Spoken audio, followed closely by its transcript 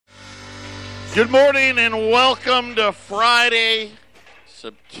Good morning and welcome to Friday,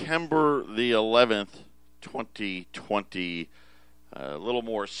 September the 11th, 2020. A little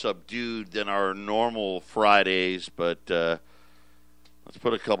more subdued than our normal Fridays, but let's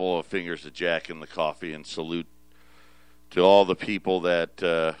put a couple of fingers of Jack in the coffee and salute to all the people that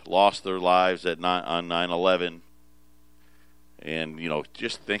lost their lives on 9/11. And,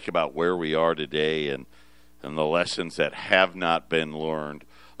 just think about where we are today and the lessons that have not been learned.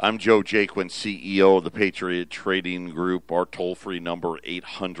 I'm Joe Jaquin, CEO of the Patriot Trading Group. Our toll-free number,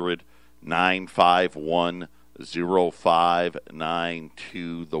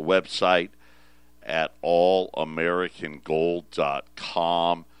 800-951-0592. The website at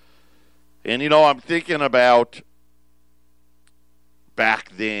allamericangold.com. And, I'm thinking about back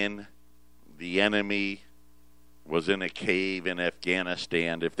then, the enemy was in a cave in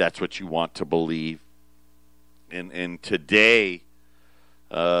Afghanistan, if that's what you want to believe. And today,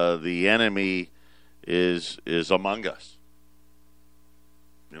 the enemy is among us.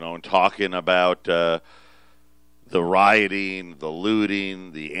 And talking about the rioting, the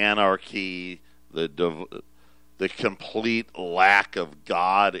looting, the anarchy, the complete lack of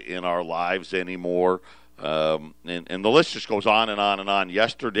God in our lives anymore. And the list just goes on and on and on.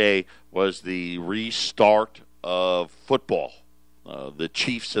 Yesterday was the restart of football. The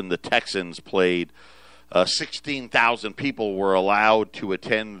Chiefs and the Texans played. 16,000 people were allowed to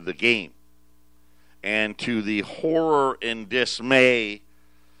attend the game. And to the horror and dismay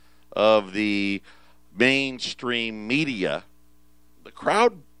of the mainstream media, the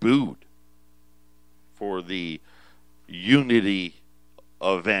crowd booed for the unity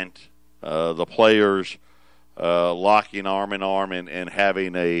event. The players locking arm in arm and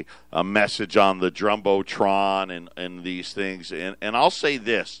having a message on the Jumbotron and these things. And I'll say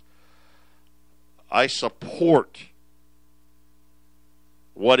this. I support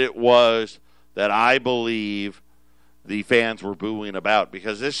what it was that I believe the fans were booing about,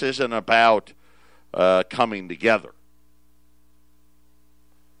 because this isn't about coming together.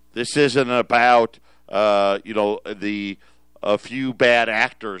 This isn't about a few bad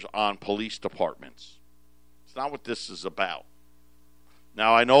actors on police departments. It's not what this is about.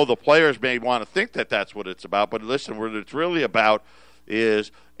 Now, I know the players may want to think that that's what it's about, but listen, what it's really about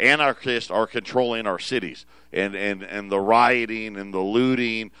is anarchists are controlling our cities, and the rioting and the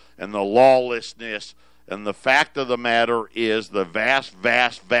looting and the lawlessness. And the fact of the matter is the vast,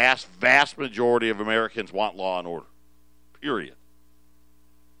 vast, vast, vast majority of Americans want law and order, period.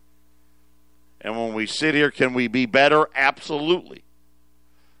 And when we sit here, can we be better? Absolutely.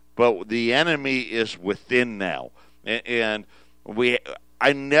 But the enemy is within now. And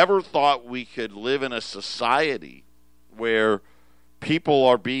I never thought we could live in a society where people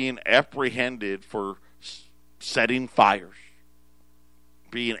are being apprehended for setting fires,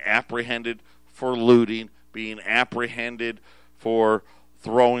 being apprehended for looting, being apprehended for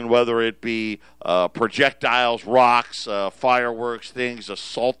throwing, whether it be projectiles, rocks, fireworks, things,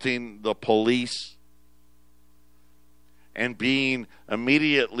 assaulting the police, and being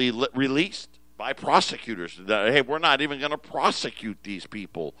immediately released by prosecutors. Hey, we're not even going to prosecute these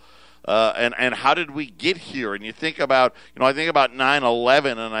people. And how did we get here? And you think about, I think about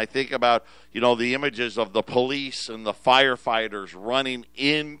 9/11, and I think about, the images of the police and the firefighters running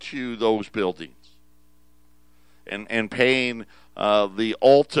into those buildings and paying the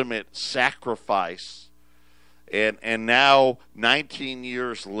ultimate sacrifice. And now, 19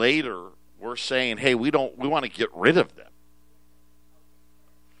 years later, we're saying, hey, we want to get rid of them.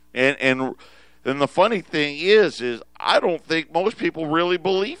 And the funny thing is I don't think most people really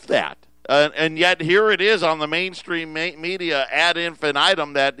believe that. And yet here it is on the mainstream media ad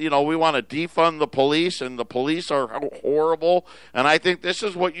infinitum that, we want to defund the police and the police are horrible. And I think this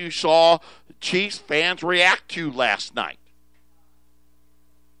is what you saw Chiefs fans react to last night.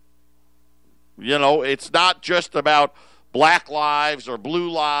 It's not just about black lives or blue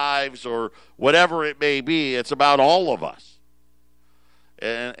lives or whatever it may be. It's about all of us.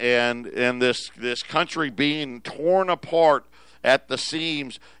 And this country being torn apart at the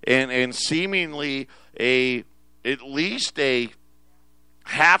seams and seemingly at least a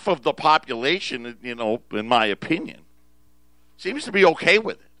half of the population, in my opinion, seems to be okay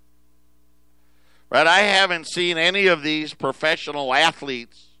with it. Right? I haven't seen any of these professional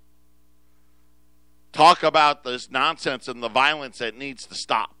athletes talk about this nonsense and the violence that needs to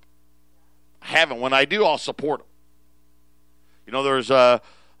stop. I haven't. When I do, I'll support them. There's a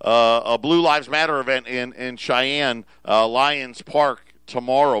Blue Lives Matter event in Cheyenne, Lions Park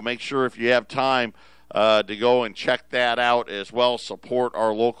tomorrow. Make sure if you have time to go and check that out as well. Support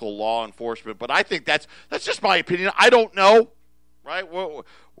our local law enforcement. But I think that's just my opinion. I don't know. right?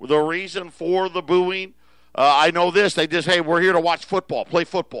 The reason for the booing, I know this. They just, hey, we're here to watch football, play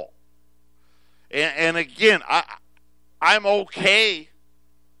football. And again, I'm okay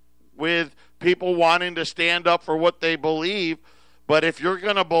with people wanting to stand up for what they believe, but if you're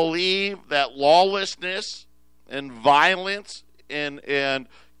going to believe that lawlessness and violence and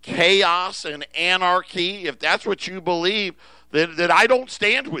chaos and anarchy, if that's what you believe, then I don't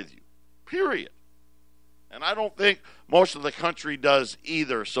stand with you, period. And I don't think most of the country does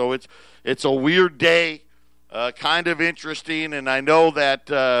either. So it's a weird day, kind of interesting, and I know that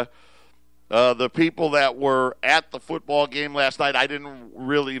the people that were at the football game last night, I didn't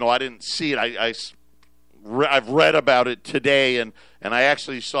really, I didn't see it. I've read about it today, and I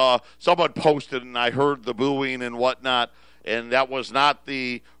actually saw someone posted, and I heard the booing and whatnot, and that was not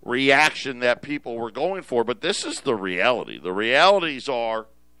the reaction that people were going for. But this is the reality. The realities are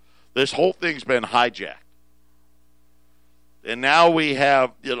this whole thing's been hijacked. And now we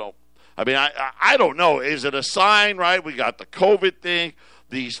have, I don't know. Is it a sign, right? We got the COVID thing,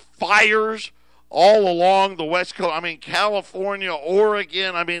 these fires all along the West Coast. I mean, California,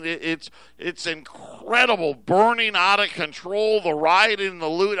 Oregon. I mean, it's incredible, burning out of control, the rioting, the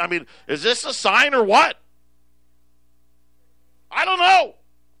loot. I mean, is this a sign or what? I don't know.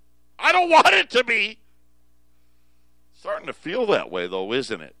 I don't want it to be. Starting to feel that way, though,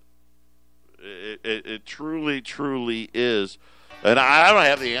 isn't it? It truly, truly is. And I don't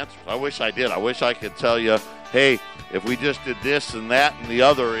have the answers. I wish I did. I wish I could tell you, hey, if we just did this and that and the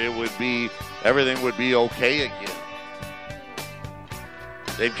other, everything would be okay again.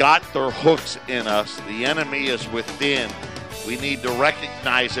 They've got their hooks in us. The enemy is within. We need to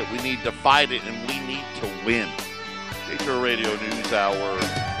recognize it. We need to fight it, and we need to win. Patriot Radio News Hour.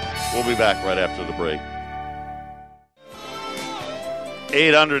 We'll be back right after the break.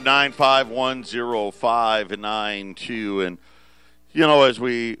 800-951-0592. And, as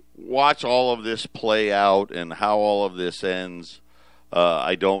we watch all of this play out and how all of this ends,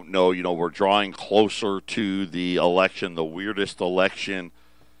 I don't know. We're drawing closer to the election, the weirdest election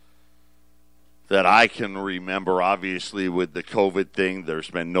that I can remember. Obviously, with the COVID thing, there's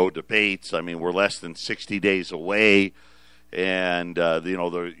been no debates. I mean, we're less than 60 days away. And,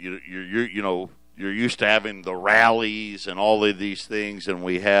 you're used to having the rallies and all of these things, and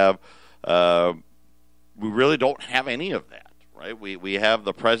we really don't have any of that, right? We have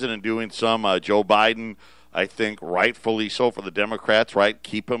the president doing some, Joe Biden, I think rightfully so for the Democrats, right?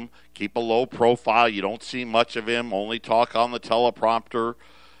 Keep a low profile. You don't see much of him, only talk on the teleprompter,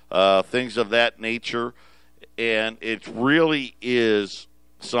 things of that nature. And it really is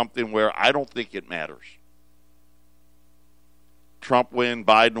something where I don't think it matters. Trump win,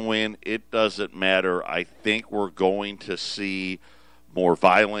 Biden win, it doesn't matter. I think we're going to see more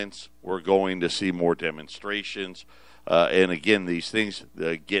violence. We're going to see more demonstrations. And again, these things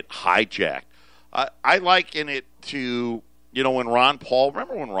get hijacked. I liken it to, when Ron Paul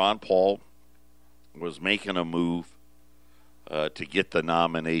was making a move to get the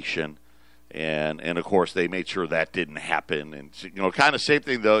nomination. And of course, they made sure that didn't happen. And, kind of same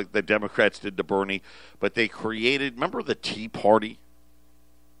thing the Democrats did to Bernie. But they remember the Tea Party?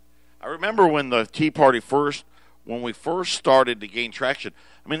 I remember when the Tea Party when we first started to gain traction.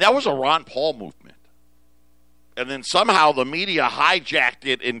 I mean, that was a Ron Paul movement. And then somehow the media hijacked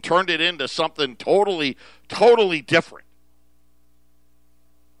it and turned it into something totally, totally different.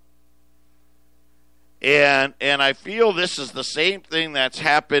 And I feel this is the same thing that's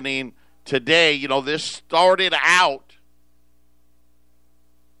happening today. This started out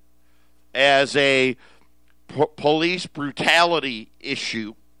as a police brutality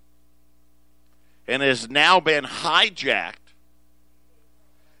issue and has now been hijacked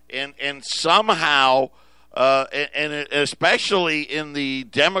and somehow, and especially in the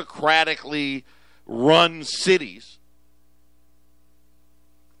democratically run cities,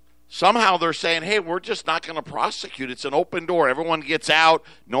 somehow they're saying, hey, we're just not going to prosecute. It's an open door. Everyone gets out.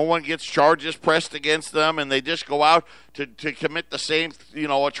 No one gets charges pressed against them, and they just go out to commit the same,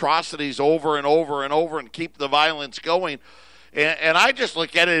 atrocities over and over and over and keep the violence going. And I just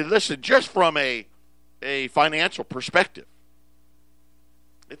look at it, listen, just from a financial perspective,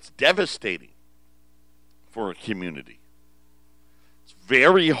 it's devastating for a community. It's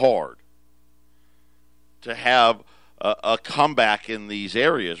very hard to have a comeback in these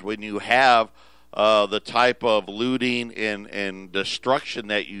areas when you have the type of looting and destruction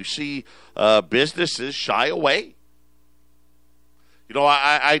that you see. Businesses shy away.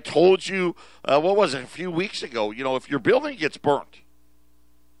 I told you, what was it, a few weeks ago, if your building gets burnt,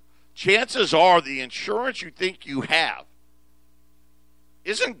 chances are the insurance you think you have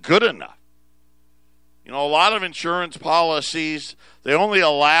isn't good enough You know, a lot of insurance policies, they only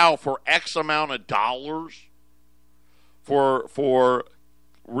allow for X amount of dollars for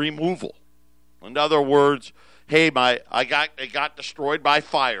removal. In other words, hey, it got destroyed by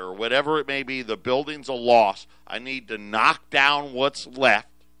fire, or whatever it may be, the building's a loss. I need to knock down what's left,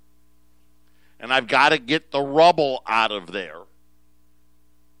 and I've got to get the rubble out of there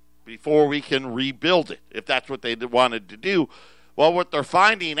before we can rebuild it, if that's what they wanted to do. Well, what they're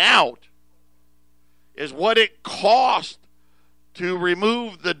finding out is what it cost to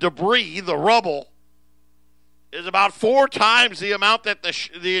remove the debris, the rubble, is about 4 times the amount that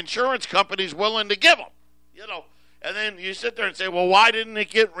the insurance company's willing to give them. You know, and then you sit there and say, well, why didn't it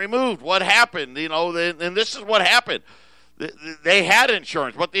get removed? What happened? You know, and this is what happened. They had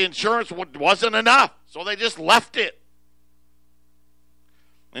insurance, but the insurance wasn't enough, so they just left it.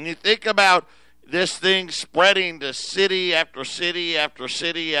 And you think about this thing spreading to city after city after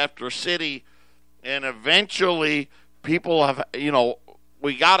city after city, and eventually people have, you know,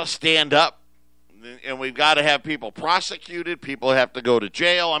 we got to stand up, and we've got to have people prosecuted. People have to go to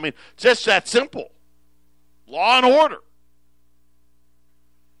jail. I mean, it's just that simple. Law and order.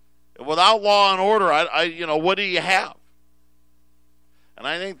 Without law and order, you know, what do you have? And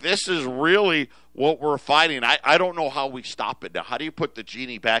I think this is really what we're fighting. I don't know how we stop it now. How do you put the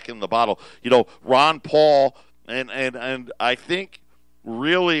genie back in the bottle? You know, Ron Paul, and I think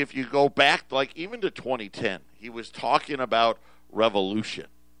really if you go back, like even to 2010, he was talking about revolution.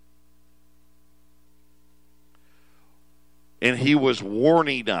 And he was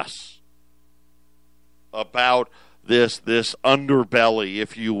warning us about this underbelly,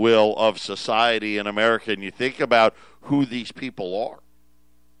 if you will, of society in America. And you think about who these people are.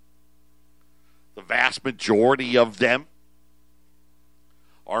 The vast majority of them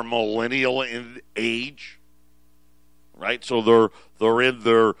are millennial in age, right? So they're in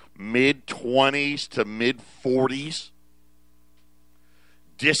their mid-20s to mid-40s,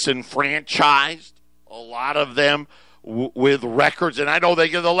 disenfranchised, a lot of them with records. And I know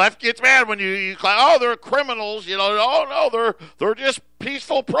the left gets mad when you claim, oh, they're criminals, you know, oh, no, they're just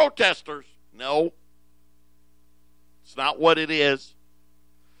peaceful protesters. No, it's not what it is.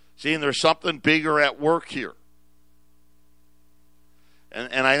 See, and there's something bigger at work here.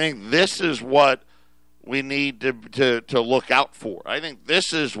 And I think this is what we need to look out for. I think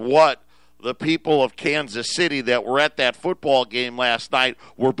this is what the people of Kansas City that were at that football game last night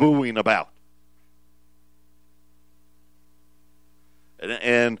were booing about.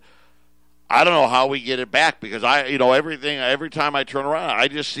 And I don't know how we get it back, because every time I turn around, I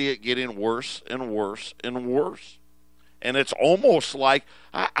just see it getting worse and worse and worse. And it's almost like,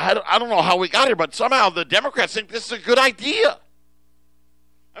 I don't know how we got here, but somehow the Democrats think this is a good idea.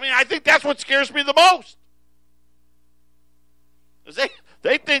 I mean, I think that's what scares me the most.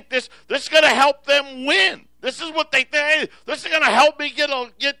 They think this is going to help them win. This is what they think. This is going to help me get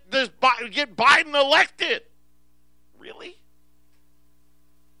Biden elected. Really?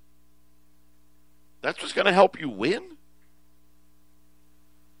 That's what's going to help you win?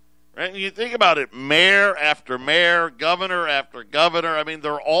 Right? And you think about it, mayor after mayor, governor after governor, I mean,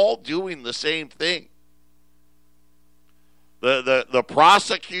 they're all doing the same thing. The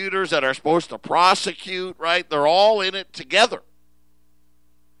prosecutors that are supposed to prosecute, right, they're all in it together.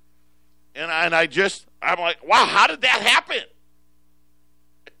 And I'm like, wow, how did that happen?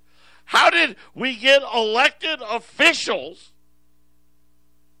 How did we get elected officials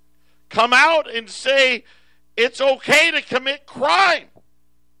come out and say it's okay to commit crime?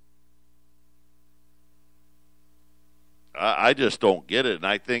 I just don't get it. And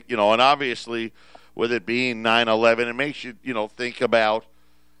I think, and obviously with it being 9/11, it makes you, think about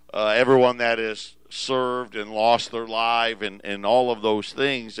everyone that has served and lost their life and all of those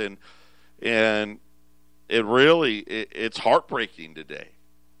things. And it really, it's heartbreaking today.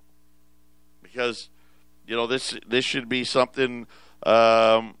 Because, this should be something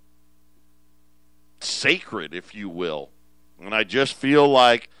sacred, if you will. And I just feel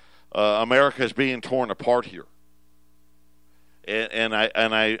like America is being torn apart here. And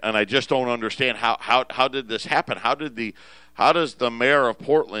I just don't understand how did this happen? How does the mayor of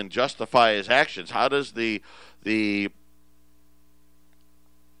Portland justify his actions? How does the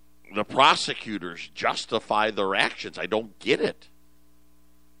prosecutors justify their actions? I don't get it.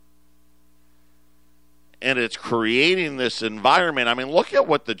 And it's creating this environment. I mean, look at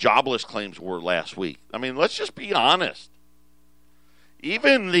what the jobless claims were last week. I mean, let's just be honest.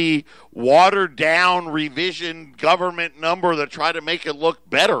 Even the watered-down revision government number that tried to make it look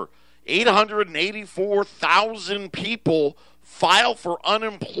better, 884,000 people file for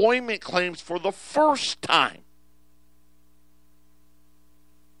unemployment claims for the first time.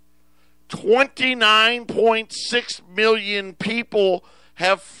 29.6 million people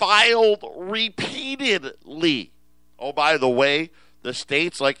have filed repeatedly. Oh, by the way, the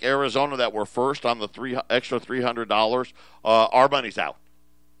states like Arizona that were first on the extra $300, our money's out.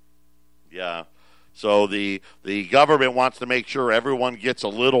 Yeah. So the government wants to make sure everyone gets a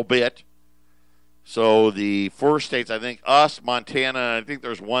little bit. So the first states, I think us, Montana, and I think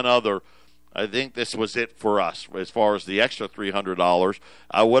there's one other. I think this was it for us as far as the extra $300.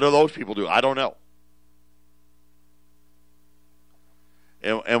 What do those people do? I don't know.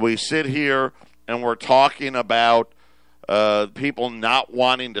 And we sit here and we're talking about people not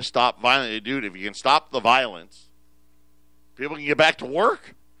wanting to stop violence. Dude, if you can stop the violence, people can get back to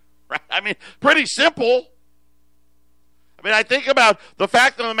work. Right? I mean, pretty simple. I mean, I think about the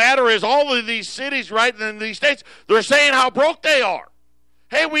fact of the matter is all of these cities, right, in these states, they're saying how broke they are.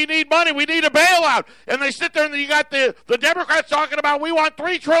 Hey, we need money. We need a bailout. And they sit there and you got the Democrats talking about we want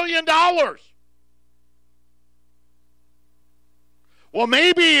 $3 trillion. Well,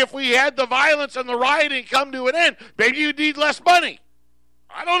 maybe if we had the violence and the rioting come to an end, maybe you'd need less money.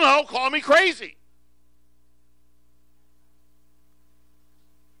 I don't know. Call me crazy.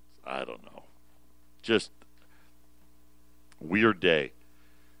 I don't know. Just weird day.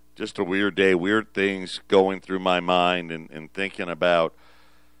 Just a weird day. Weird things going through my mind and thinking about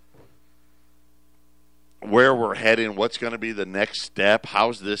where we're heading, what's going to be the next step,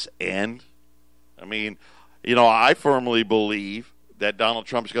 how's this end? I mean, you know, I firmly believe that Donald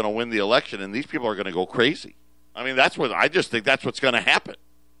Trump's going to win the election, and these people are going to go crazy. I mean, I just think that's what's going to happen.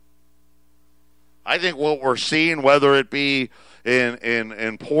 I think what we're seeing, whether it be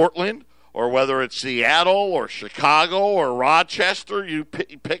in Portland or whether it's Seattle or Chicago or Rochester, you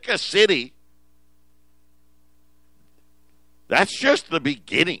pick a city, that's just the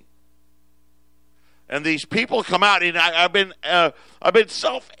beginning. And these people come out, and I've been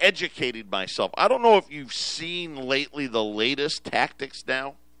self-educating myself. I don't know if you've seen lately the latest tactics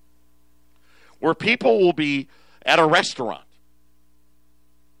now, where people will be at a restaurant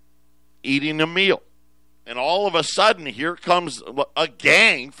eating a meal, and all of a sudden here comes a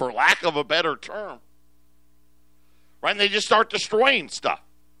gang, for lack of a better term, right? And they just start destroying stuff,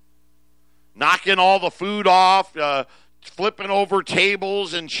 knocking all the food off, flipping over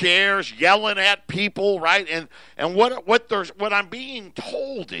tables and chairs, yelling at people, right? And what I'm being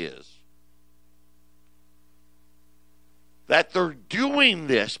told is that they're doing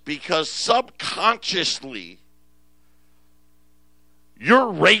this because subconsciously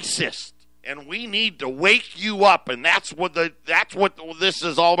you're racist and we need to wake you up, and that's what this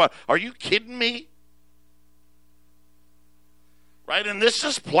is all about. Are you kidding me? Right? And this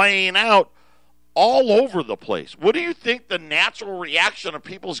is playing out all over the place. What do you think the natural reaction of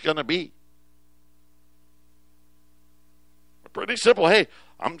people is going to be? Pretty simple. Hey,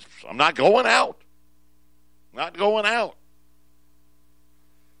 I'm not going out. Not going out.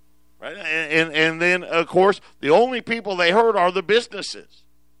 Right? And then, of course, the only people they hurt are the businesses.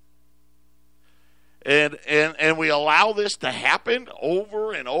 And we allow this to happen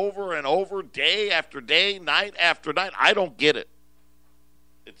over and over and over, day after day, night after night. I don't get it.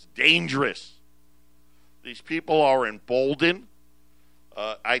 It's dangerous. These people are emboldened.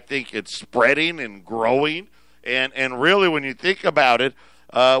 I think it's spreading and growing. And really, when you think about it,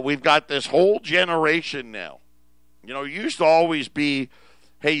 we've got this whole generation now. You know, it used to always be,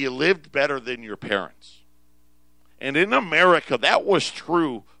 hey, you lived better than your parents. And in America, that was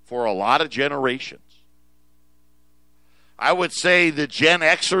true for a lot of generations. I would say the Gen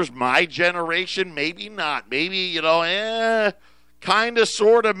Xers, my generation, maybe not. Maybe, you know, kind of,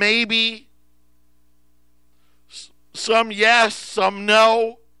 sort of, maybe. Some yes, some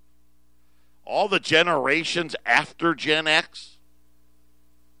no. All the generations after Gen X,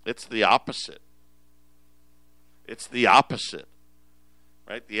 it's the opposite. It's the opposite,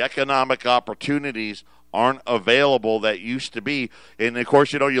 right? The economic opportunities aren't available that used to be. And, of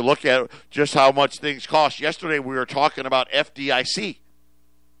course, you know, you look at just how much things cost. Yesterday we were talking about FDIC.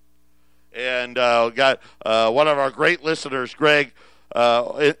 And got one of our great listeners, Greg,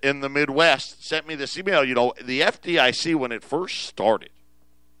 in the Midwest, sent me this email. You know, the FDIC, when it first started,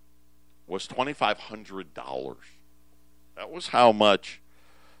 was $2,500. That was how much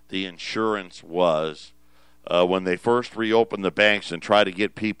the insurance was when they first reopened the banks and tried to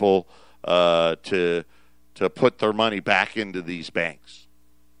get people to put their money back into these banks.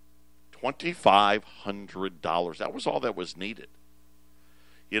 $2,500. That was all that was needed.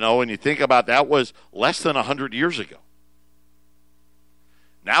 You know, when you think about that, was less than 100 years ago.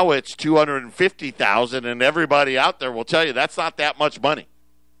 Now it's $250,000, and everybody out there will tell you that's not that much money.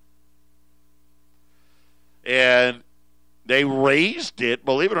 And They raised it,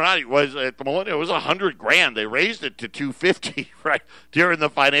 believe it or not, it was at the moment it was $100,000. They raised it to $250,000 right during the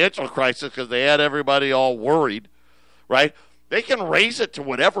financial crisis because they had everybody all worried, right? They can raise it to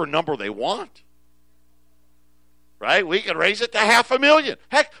whatever number they want, right? We can raise it to $500,000.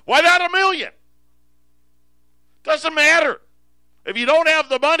 Heck, why not $1 million? Doesn't matter. If you don't have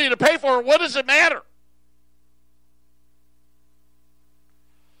the money to pay for it, what does it matter?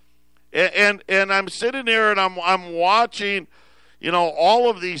 And I'm sitting there and I'm watching, all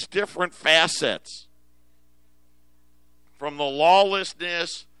of these different facets, from the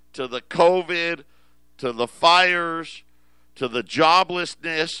lawlessness to the COVID to the fires to the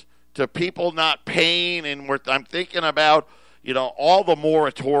joblessness to people not paying, and I'm thinking about all the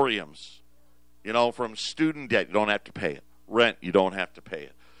moratoriums, from student debt, you don't have to pay it, rent, you don't have to pay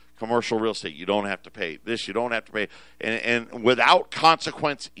it, commercial real estate, you don't have to pay this, you don't have to pay, and without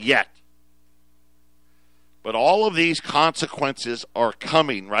consequence yet. But all of these consequences are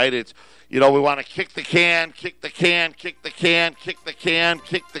coming, right? It's, we want to kick the can,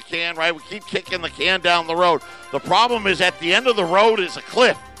 right? We keep kicking the can down the road. The problem is at the end of the road is a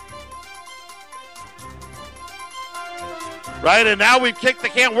cliff. Right? And now we've kicked the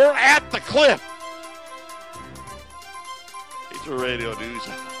can. We're at the cliff. Patriot Radio News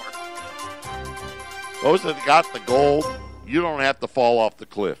Hour. Those that got the gold, you don't have to fall off the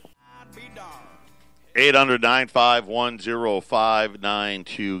cliff.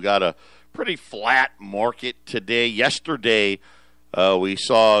 800-951-0592. Got a pretty flat market today. Yesterday, we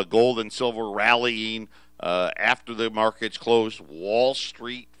saw gold and silver rallying after the markets closed. Wall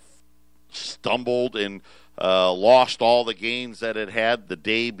Street stumbled and lost all the gains that it had the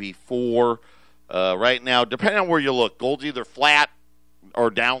day before. Right now, depending on where you look, gold's either flat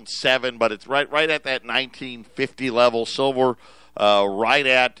or down 7, but it's right at that 1950 level. Silver right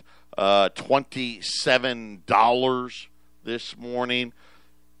at $27 this morning,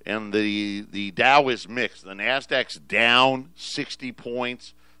 and the Dow is mixed. The Nasdaq's down 60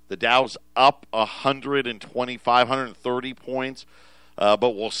 points. The Dow's up 130 points.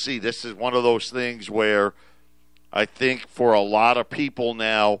 But we'll see. This is one of those things where I think for a lot of people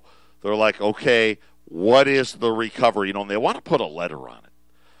now, they're like, okay, what is the recovery? And they want to put a letter on it.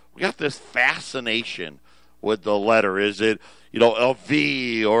 We got this fascination with the letter. Is it, a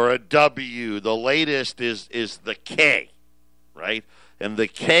V or a W? The latest is the K, right? And the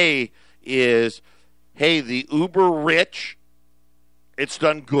K is, hey, the uber rich, it's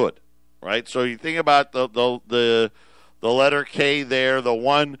done good, right? So you think about the letter K there, the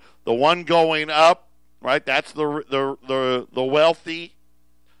one going up, right? That's the wealthy.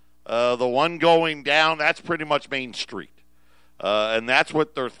 The one going down, that's pretty much Main Street. And that's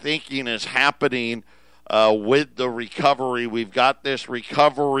what they're thinking is happening with the recovery. We've got this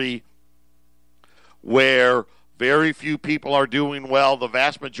recovery where very few people are doing well. The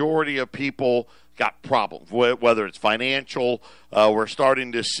vast majority of people got problems, whether it's financial. We're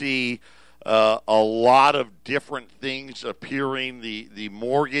starting to see a lot of different things appearing. The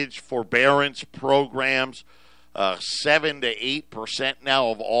mortgage forbearance programs, 7 to 8% now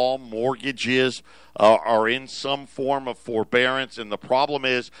of all mortgages are in some form of forbearance. And the problem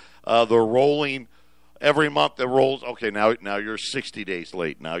is they're rolling. Every month it rolls, okay, now you're 60 days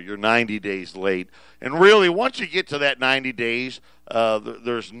late. Now you're 90 days late. And really, once you get to that 90 days,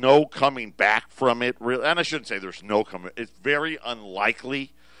 there's no coming back from it. Really, and I shouldn't say there's no coming. It's very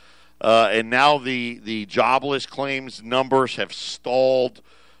unlikely. And now the jobless claims numbers have stalled.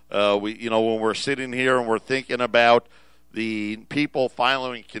 When we're sitting here and we're thinking about the people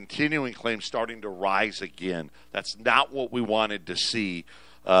filing continuing claims starting to rise again. That's not what we wanted to see.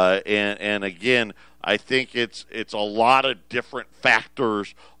 And again, I think it's a lot of different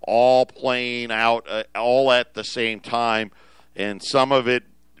factors all playing out all at the same time, and some of it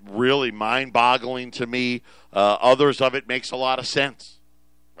really mind-boggling to me. Others of it makes a lot of sense,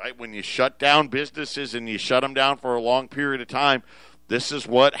 right? When you shut down businesses and you shut them down for a long period of time, this is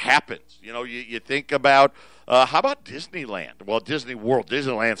what happens. You think about, how about Disneyland? Well, Disney World.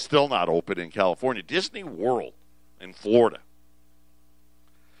 Disneyland's still not open in California. Disney World in Florida.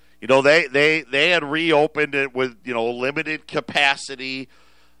 They had reopened it with, limited capacity,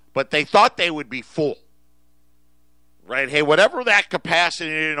 but they thought they would be full, right? Hey, whatever that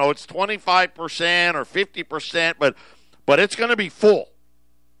capacity, it's 25% or 50%, but it's going to be full.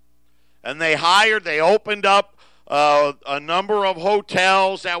 And they opened up a number of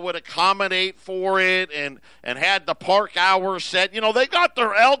hotels that would accommodate for it and had the park hours set. They got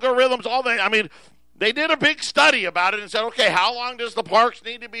their algorithms, they did a big study about it and said, okay, how long does the parks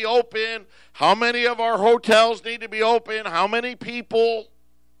need to be open? How many of our hotels need to be open? How many people?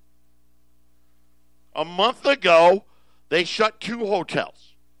 A month ago, They shut 2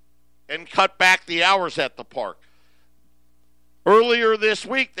 hotels and cut back the hours at the park. Earlier this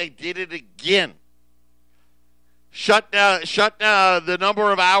week, they did it again. Shut down the number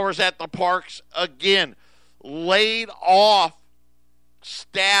of hours at the parks again. Laid off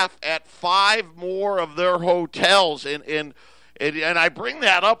staff at 5 more of their hotels. And I bring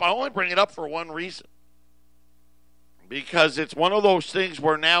that up. I only bring it up for one reason. Because it's one of those things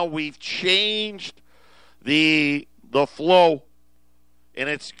where now we've changed the flow. And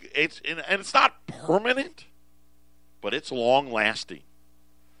it's not permanent, but it's long lasting.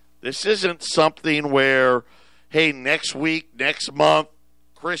 This isn't something where, hey, next week, next month,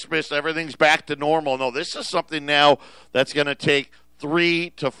 Christmas, everything's back to normal. No, this is something now that's going to take 3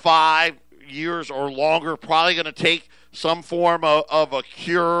 to 5 years or longer, probably going to take some form of a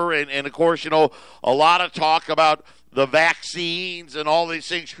cure. And of course, a lot of talk about the vaccines and all these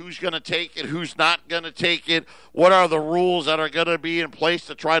things, who's going to take it, who's not going to take it, what are the rules that are going to be in place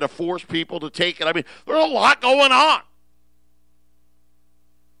to try to force people to take it. I mean, there's a lot going on.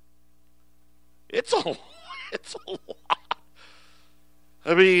 It's a lot.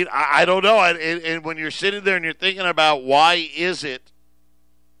 I mean, I don't know. And when you're sitting there and you're thinking about why is it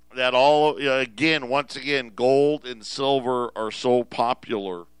that once again, gold and silver are so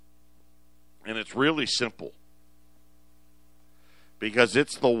popular, and it's really simple. Because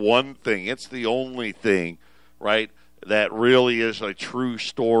it's the one thing, it's the only thing, right, that really is a true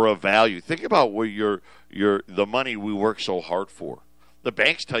store of value. Think about where the money we work so hard for. The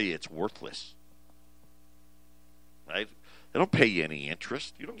banks tell you it's worthless, right? They don't pay you any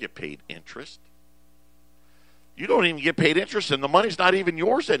interest. You don't get paid interest. You don't even get paid interest, and the money's not even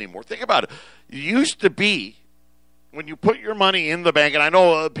yours anymore. Think about it. It used to be when you put your money in the bank, and I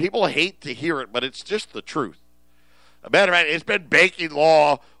know people hate to hear it, but it's just the truth. A matter of fact, it's been banking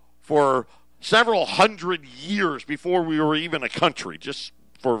law for several hundred years before we were even a country, just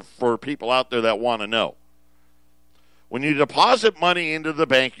for people out there that want to know. When you deposit money into the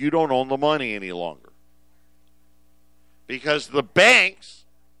bank, you don't own the money any longer. Because the banks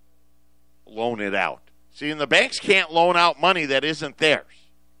loan it out. See, and the banks can't loan out money that isn't theirs.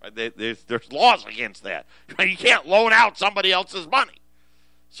 Right? There's laws against that. You can't loan out somebody else's money.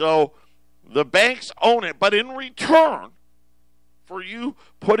 So the banks own it, but in return for you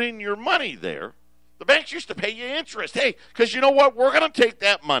putting your money there, the banks used to pay you interest. Hey, because you know what? We're going to take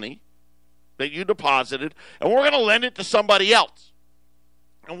that money that you deposited, and we're going to lend it to somebody else.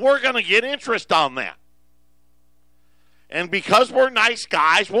 And we're going to get interest on that. And because we're nice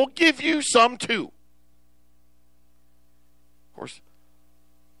guys, we'll give you some too. Of course,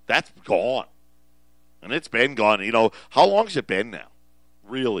 that's gone. And it's been gone. How long has it been now?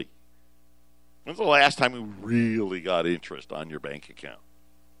 Really? When's the last time we really got interest on your bank account?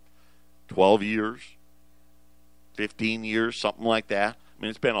 12 years? 15 years? Something like that? I mean,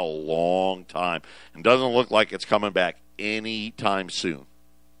 it's been a long time. And doesn't look like it's coming back anytime soon.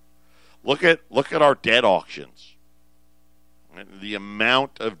 Look at our debt auctions. The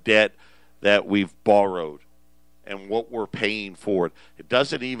amount of debt that we've borrowed and what we're paying for it. It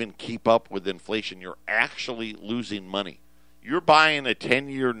doesn't even keep up with inflation. You're actually losing money. You're buying a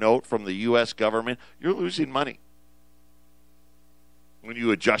 10-year note from the U.S. government, you're losing money when you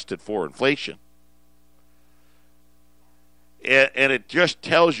adjust it for inflation. And it just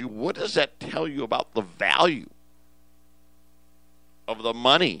tells you, what does that tell you about the value of the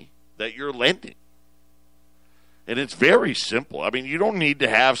money that you're lending? And it's very simple. I mean, you don't need to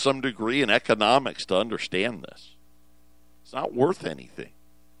have some degree in economics to understand this. It's not worth anything.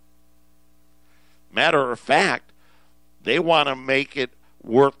 Matter of fact, they want to make it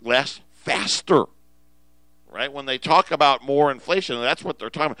worth less faster, right? When they talk about more inflation, that's what they're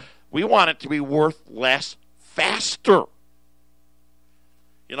talking about. We want it to be worth less faster.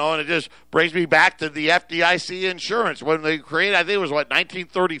 And it just brings me back to the FDIC insurance. When they created, I think it was,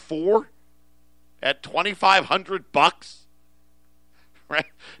 1934? At $2,500? Right?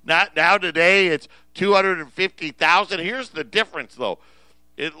 Now today it's $250,000. Here's the difference, though.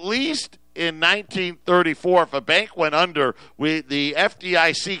 At least in 1934, if a bank went under, the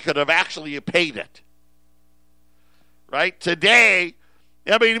FDIC could have actually paid it. Right? Today,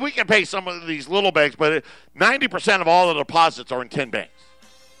 I mean, we can pay some of these little banks, but 90% of all the deposits are in 10 banks.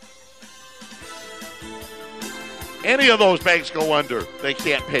 Any of those banks go under, they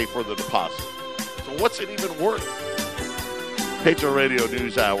can't pay for the deposit. So what's it even worth? Patriot Radio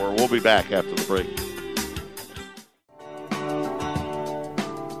News Hour. We'll be back after the break.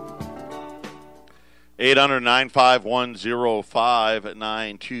 Eight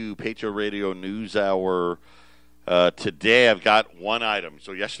 800-951-0592, Patriot Radio News Hour. Today I've got one item.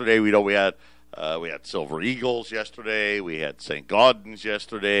 So yesterday we had We had Silver Eagles yesterday. We had St. Gaudens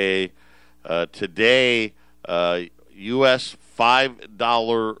yesterday. Today, U.S.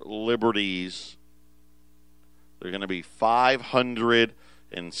 $5 Liberties, they're going to be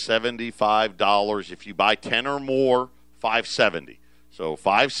 $575. If you buy 10 or more, $570. So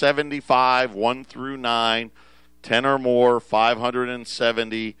 $575, 1 through 9, 10 or more,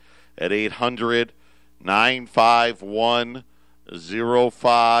 $570 at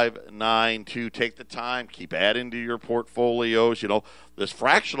 800-951-0592. Take the time, keep adding to your portfolios. This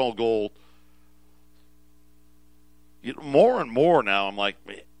fractional gold, more and more now, I'm like,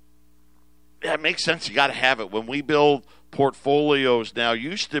 yeah, it makes sense. You got to have it. When we build portfolios now,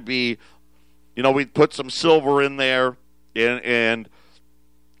 used to be, we'd put some silver in there, and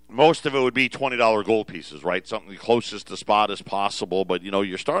most of it would be $20 gold pieces, right? Something closest to spot as possible. But,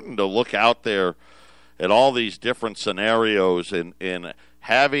 you're starting to look out there at all these different scenarios, and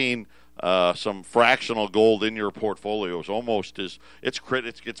having some fractional gold in your portfolio is almost it's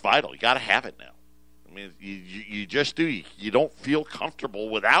vital. You got to have it now. I mean, you just do. You don't feel comfortable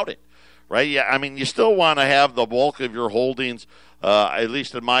without it, right? Yeah, I mean, you still want to have the bulk of your holdings, at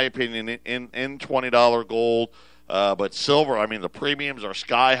least in my opinion, in $20 gold. But silver, I mean, the premiums are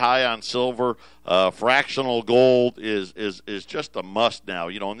sky high on silver. Fractional gold is just a must now.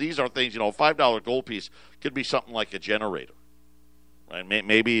 And these are things, a $5 gold piece could be something like a generator, right?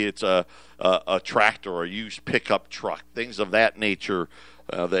 Maybe it's a tractor or a used pickup truck, things of that nature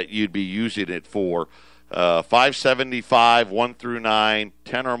that you'd be using it for. 575, 1 through 9,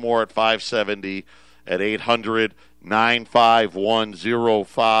 10 or more at 570 at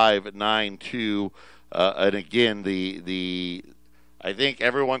 800-951-0592. And again, I think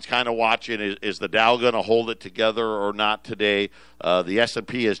everyone's kind of watching, is the Dow going to hold it together or not today? The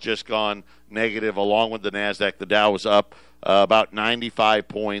S&P has just gone negative along with the NASDAQ. The Dow was up about 95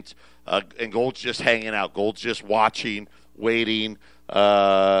 points, and gold's just hanging out. Gold's just watching, waiting.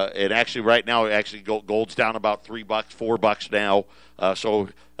 And actually right now, gold's down about $3, $4 now. So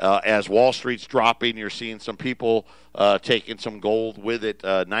as Wall Street's dropping, you're seeing some people taking some gold with it.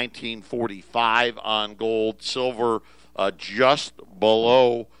 1945 on gold. Silver just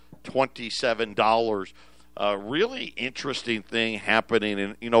below $27. Really interesting thing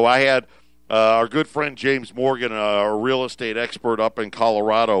happening. And, I had our good friend James Morgan, a real estate expert up in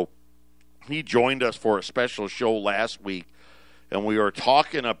Colorado. He joined us for a special show last week, and we were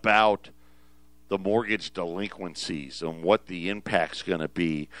talking about the mortgage delinquencies and what the impact's going to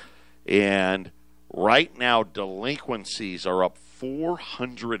be. And right now, delinquencies are up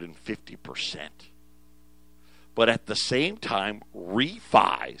 450%. But at the same time,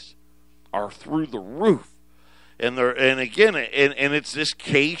 refis are through the roof. And it's this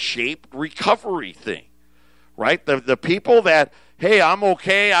K-shaped recovery thing, right? The people that, hey, I'm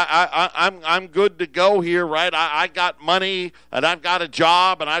okay, I'm good to go here, right? I got money, and I've got a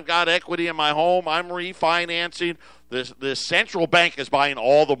job, and I've got equity in my home. I'm refinancing. This central bank is buying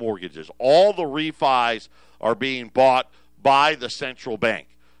all the mortgages. All the refis are being bought by the central bank.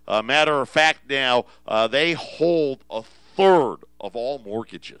 Matter of fact, now they hold a third of all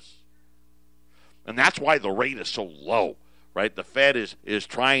mortgages. And that's why the rate is so low, right? The Fed is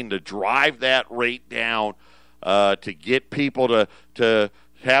trying to drive that rate down to get people to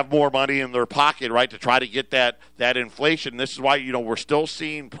have more money in their pocket, right, to try to get that inflation. This is why, we're still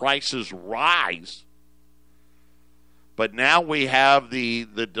seeing prices rise. But now we have the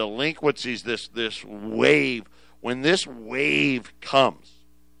delinquencies, this wave. When this wave comes,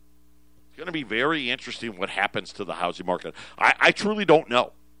 it's going to be very interesting what happens to the housing market. I truly don't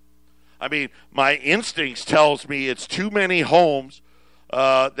know. I mean, my instincts tells me it's too many homes,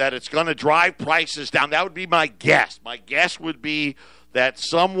 that it's going to drive prices down. That would be my guess. My guess would be that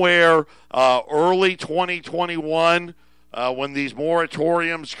somewhere early 2021, when these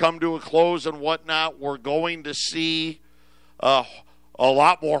moratoriums come to a close and whatnot, we're going to see a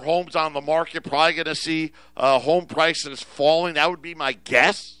lot more homes on the market, probably going to see home prices falling. That would be my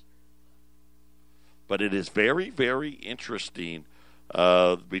guess. But it is very, very interesting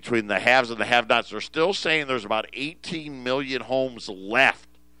between the haves and the have-nots. They're still saying there's about 18 million homes left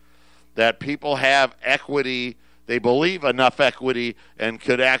that people have equity, they believe enough equity, and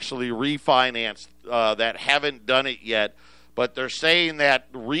could actually refinance that haven't done it yet. But they're saying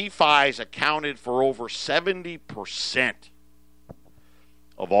that refis accounted for over 70%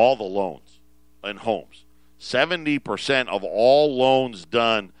 of all the loans in homes. 70% of all loans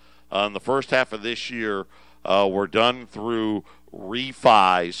done in the first half of this year were done through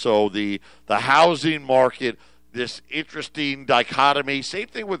refi. So the housing market, this interesting dichotomy. Same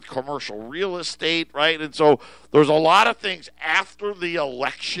thing with commercial real estate, right? And so there's a lot of things after the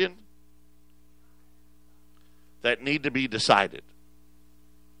election that need to be decided.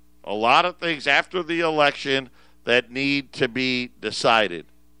 A lot of things after the election that need to be decided.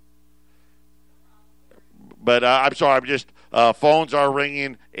 But I'm sorry, phones are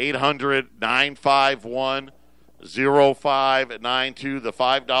ringing, 800-951-0592, the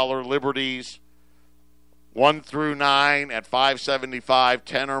 $5 Liberties, 1 through 9 at $5.75,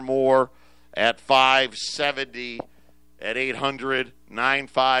 10 or more at $5.70, at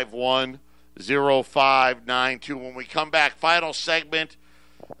 800-951-0592. When we come back, final segment,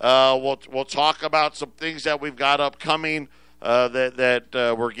 we'll talk about some things that we've got upcoming.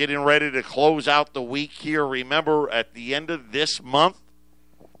 That we're getting ready to close out the week here. Remember, at the end of this month,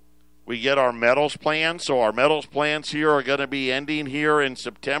 we get our metals plans. So our metals plans here are going to be ending here in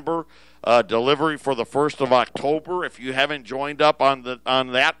September. Delivery for the 1st of October. If you haven't joined up on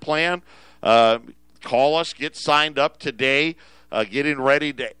that plan, call us. Get signed up today. Getting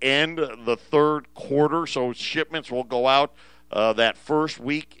ready to end the third quarter. So shipments will go out that first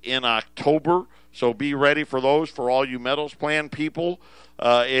week in October. So be ready for those for all you metals plan people.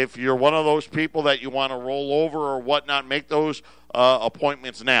 If you're one of those people that you want to roll over or whatnot, make those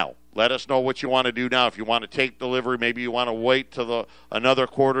appointments now. Let us know what you want to do now. If you want to take delivery, maybe you want to wait till another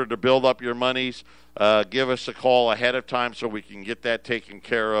quarter to build up your monies, give us a call ahead of time so we can get that taken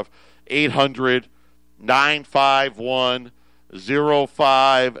care of.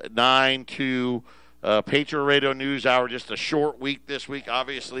 800-951-0592. Patriot Radio News Hour, just a short week this week,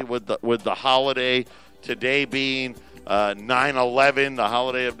 obviously, with the holiday today being 9/11, the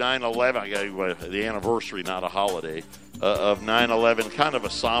holiday of 9/11. I got the anniversary, not a holiday, of 9/11. Kind of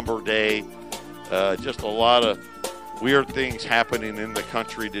a somber day. Just a lot of weird things happening in the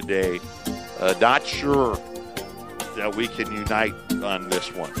country today. Not sure that we can unite on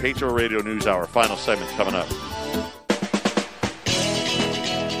this one. Patriot Radio News Hour, final segment coming up.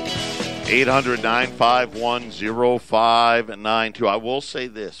 800-951-0592. I will say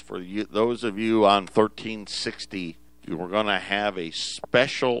this, for you, those of you on 1360, we're going to have a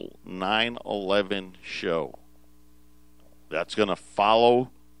special 9/11 show that's going to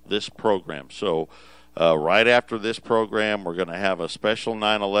follow this program. So right after this program, we're going to have a special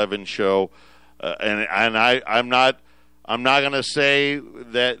 9/11 show. And I'm not going to say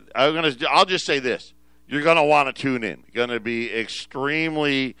that. I'll just say this: you're going to want to tune in. Going to be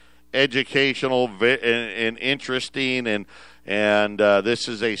extremely educational and interesting, and this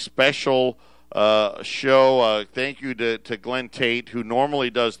is a special show. Thank you to Glenn Tate, who normally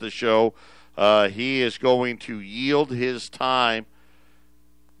does the show. He is going to yield his time,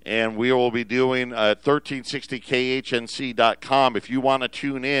 and we will be doing 1360khnc.com. If you want to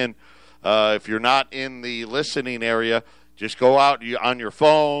tune in, if you're not in the listening area, just go out on your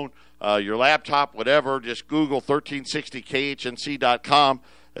phone, your laptop, whatever. Just Google 1360khnc.com.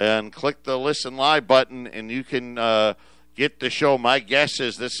 and click the Listen Live button, and you can get the show. My guess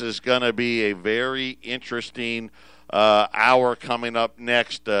is this is going to be a very interesting hour coming up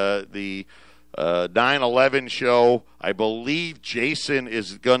next. The 9/11 show, I believe Jason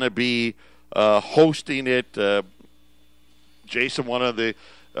is going to be hosting it. Jason, one of the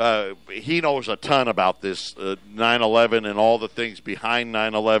he knows a ton about this 9/11 and all the things behind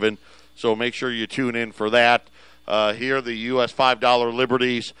 9/11, so make sure you tune in for that. Here, the U.S. $5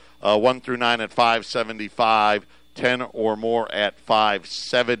 Liberties, 1 through 9 at $5.75, 10 or more at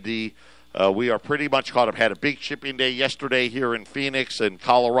 $5.70. We are pretty much caught up. Had a big shipping day yesterday here in Phoenix and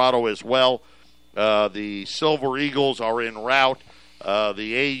Colorado as well. The Silver Eagles are en route.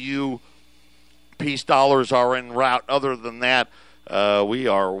 The AU peace dollars are en route. Other than that, we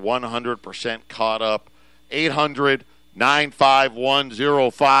are 100% caught up.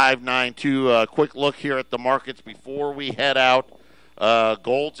 800-951-0592. A quick look here at the markets before we head out.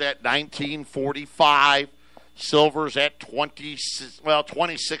 Gold's at $19.45. Silver's at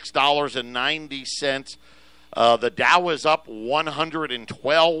 $26.90. The Dow is up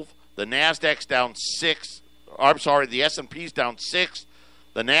 112. The Nasdaq's down 6. I'm sorry, the S&P's down 6.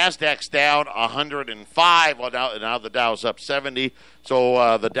 The Nasdaq's down 105. Well, now the Dow's up 70.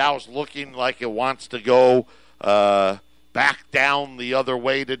 So the Dow's looking like it wants to go back down the other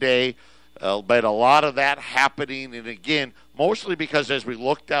way today. But a lot of that happening, and again, mostly because as we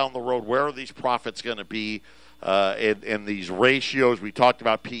look down the road, where are these profits going to be in these ratios? We talked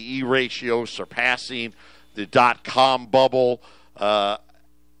about PE ratios surpassing the dot-com bubble.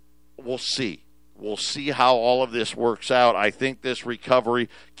 We'll see. We'll see how all of this works out. I think this recovery,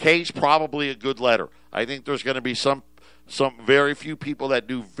 K's probably a good letter. I think there's going to be some very few people that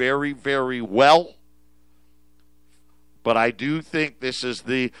do very, very well. But I do think this is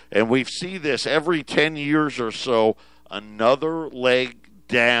and we see this every 10 years or so, another leg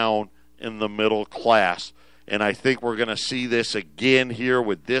down in the middle class. and I think we're going to see this again here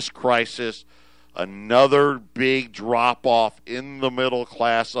with this crisis. Another big drop-off in the middle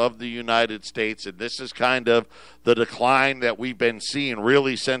class of the United States, and this is kind of the decline that we've been seeing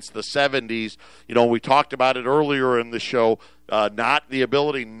really since the 70s. You know, we talked about it earlier in the show, not the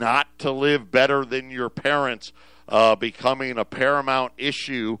ability not to live better than your parents becoming a paramount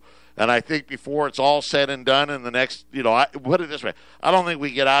issue. And I think before it's all said and done in the next, put it this way, I don't think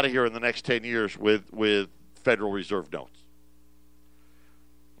we get out of here in the next 10 years with Federal Reserve notes.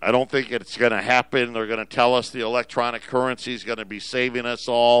 I don't think it's going to happen. They're going to tell us the electronic currency is going to be saving us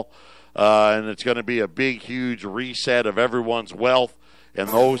all, and it's going to be a big, huge reset of everyone's wealth, and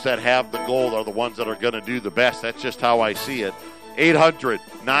those that have the gold are the ones that are going to do the best. That's just how I see it.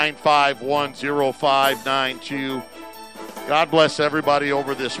 800-951-0592. God bless everybody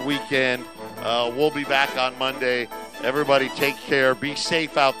over this weekend. We'll be back on Monday. Everybody take care. Be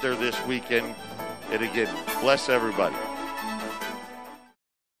safe out there this weekend. And again, bless everybody.